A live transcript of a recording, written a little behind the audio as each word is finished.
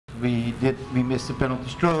we missed a penalty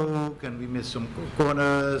stroke, and we missed some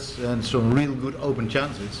corners and some real good open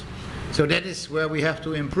chances. So that is where we have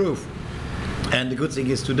to improve. And the good thing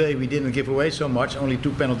is today we didn't give away so much, only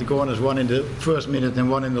 2 penalty corners, one in the first minute and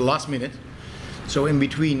one in the last minute. So in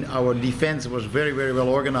between, our defense was very, very well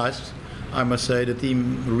organized. I must say the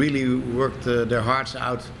team really worked their hearts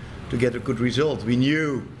out to get a good result. We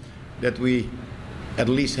knew that we at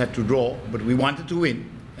least had to draw, but we wanted to win.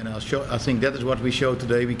 And I think that is what we showed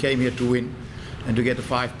today. We came here to win and to get the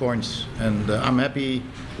 5 points. And I'm happy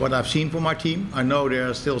what I've seen from our team. I know there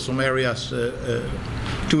are still some areas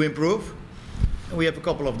to improve. And we have a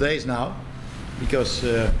couple of days now, because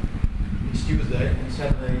it's Tuesday and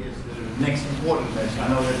Saturday is the next important match. I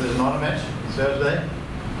know that there's another match, Thursday.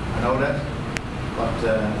 I know that. But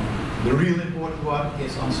the real important one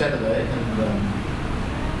is on Saturday. And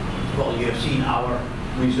well, you have seen our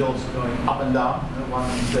results going up and down. One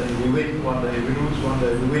day we win, one day we lose, one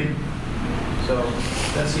day we win. So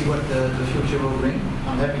let's see what the future will bring.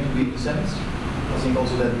 I'm happy to be in the semis. I think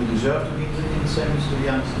also that we deserve to be in the semis, to be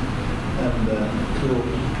honest. And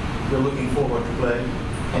we're looking forward to play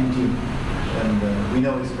any team. And we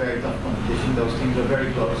know it's a very tough competition. Those teams are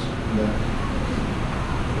very close. And,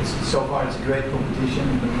 so far it's a great competition.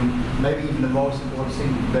 Maybe even the most important thing,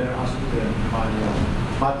 you better ask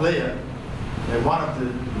my player. One of the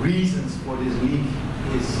reasons for this league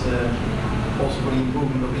is also for the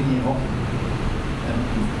improvement of Indian hockey. And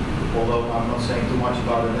although I'm not saying too much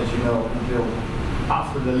about it, as you know, until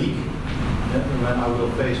after the league, when I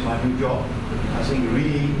will face my new job, I think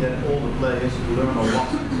really that all the players learn a lot.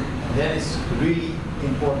 And that is really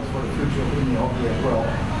important for the future of Indian hockey as well.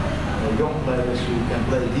 Young players who can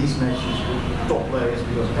play these matches with top players,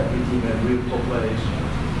 because every team has real top players,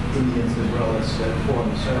 Indians as well as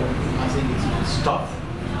foreigners. So I think it's tough,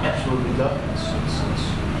 absolutely tough.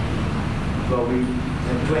 Well, we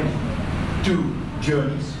had 22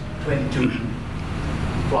 journeys, 22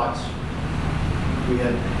 flights. We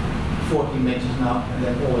had 14 matches now, and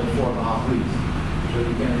then all in 4.5 weeks. So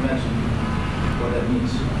you can imagine what that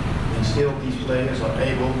means. And still these players are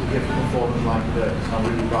able to give a performance like today. So I'm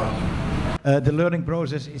really proud of them. The learning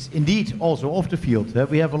process is indeed also off the field.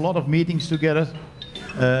 We have a lot of meetings together.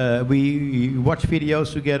 We watch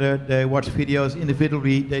videos together. They watch videos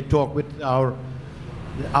individually. They talk with our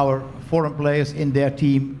foreign players in their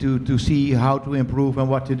team to see how to improve and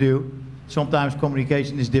what to do. Sometimes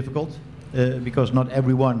communication is difficult because not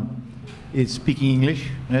everyone is speaking English.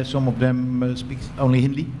 Some of them speak only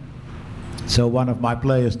Hindi. So one of my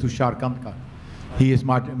players, Tushar Kantka, he is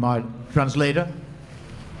my translator,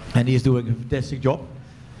 and he is doing a fantastic job.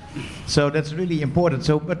 So that's really important.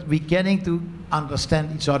 So, but we're getting to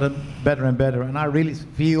understand each other better and better. And I really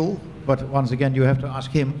feel, but once again, you have to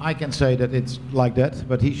ask him. I can say that it's like that,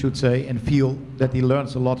 but he should say and feel that he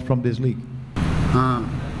learns a lot from this league.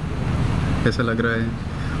 ऐसा लग रहा है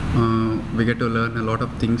we get to learn a lot of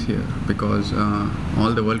things here, because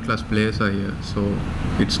all the world-class players are here. So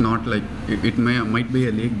it's not like it might be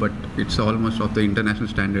a league, but it's almost of the international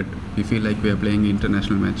standard. We feel like we are playing an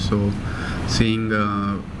international match. So seeing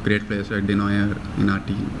great players like Denoyer in our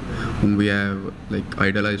team, whom we have like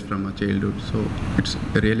idolized from our childhood. So it's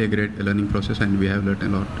really a great learning process, and we have learned a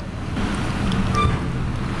lot.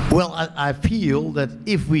 Well, I feel that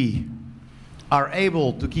if we are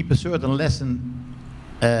able to keep a certain lesson,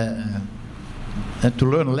 to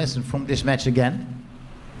learn a lesson from this match again,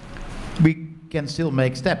 we can still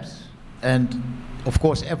make steps. And of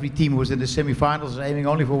course, every team who's in the semi-finals is aiming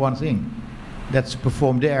only for one thing: that's to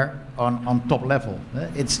perform there on top level.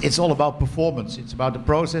 It's all about performance. It's about the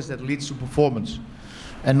process that leads to performance,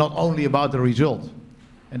 and not only about the result.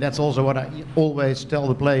 And that's also what I always tell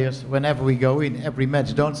the players whenever we go in every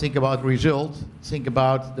match. Don't think about the result, think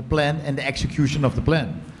about the plan and the execution of the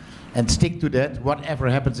plan. And stick to that, whatever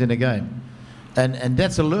happens in the game. And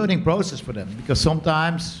that's a learning process for them, because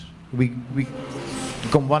sometimes we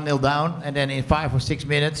come 1-0 down, and then in 5 or 6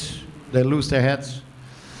 minutes they lose their heads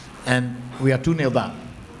and we are 2-0 down.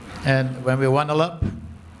 And when we're 1-0 up,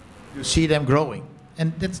 you see them growing.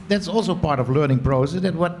 And that's also part of learning process,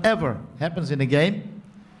 that whatever happens in the game,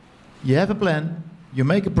 you have a plan, you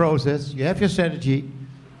make a process, you have your strategy,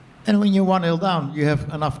 and when you're 1-0 down, you have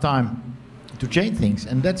enough time to change things,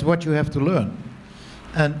 and that's what you have to learn.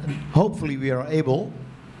 And hopefully we are able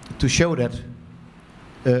to show that.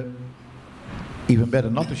 Even better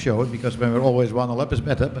not to show it, because when we're always 1-0 up is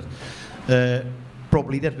better, but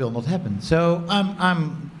probably that will not happen. So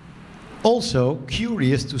I'm also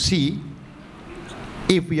curious to see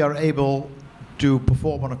if we are able to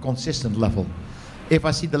perform on a consistent level. If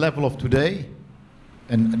I see the level of today,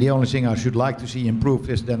 And the only thing I should like to see improved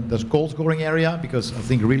is then the goal scoring area, because I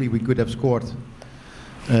think really we could have scored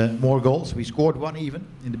more goals. We scored one even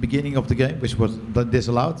in the beginning of the game, which was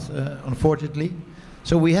disallowed, unfortunately.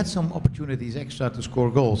 So we had some opportunities extra to score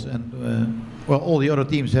goals, and well, all the other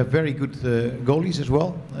teams have very good goalies as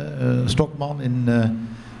well. Stockman in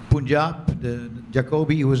Punjab,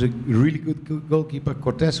 Jacobi, who was a really good goalkeeper,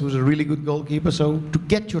 Cortez, who was a really good goalkeeper. So to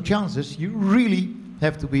get your chances, you really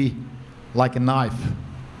have to be like a knife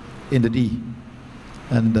in the D,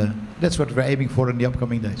 and that's what we're aiming for in the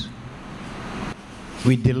upcoming days.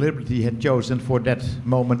 We deliberately had chosen for that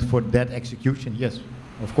moment, for that execution, yes,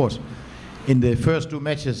 of course. In the first 2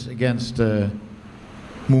 matches against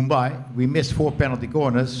Mumbai, we missed 4 penalty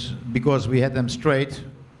corners because we had them straight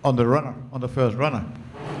on the runner, on the first runner.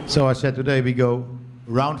 So I said today we go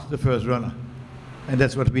round the first runner, and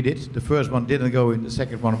that's what we did. The first one didn't go in, the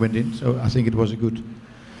second one went in, so I think it was a good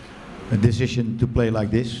decision to play like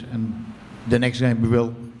this, and the next game we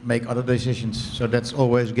will make other decisions. So that's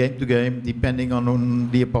always game to game, depending on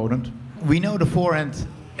the opponent. We know the forehand,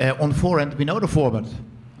 on forehand we know the format.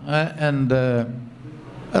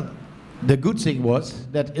 The good thing was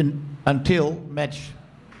that until match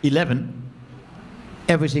 11,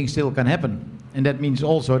 everything still can happen. And that means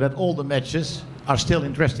also that all the matches are still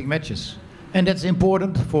interesting matches. And that's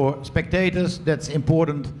important for spectators, that's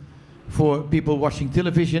important for people watching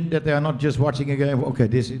television, that they are not just watching a game, okay,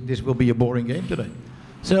 this will be a boring game today.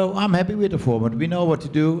 So I'm happy with the format. We know what to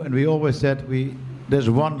do, and we always said there's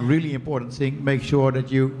one really important thing, make sure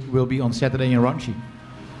that you will be on Saturday in Ranchi.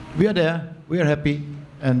 We are there, we are happy,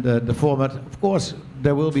 and the format, of course,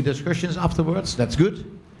 there will be discussions afterwards, that's good,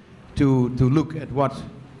 to look at what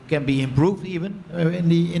can be improved even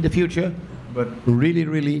in the future, but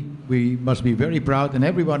really, we must be very proud, and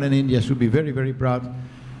everyone in India should be very, very proud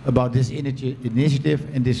about this initiative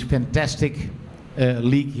and this fantastic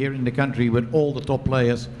league here in the country with all the top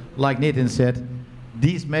players. Like Nitin said,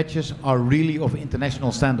 these matches are really of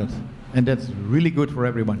international standard, and that's really good for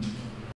everyone.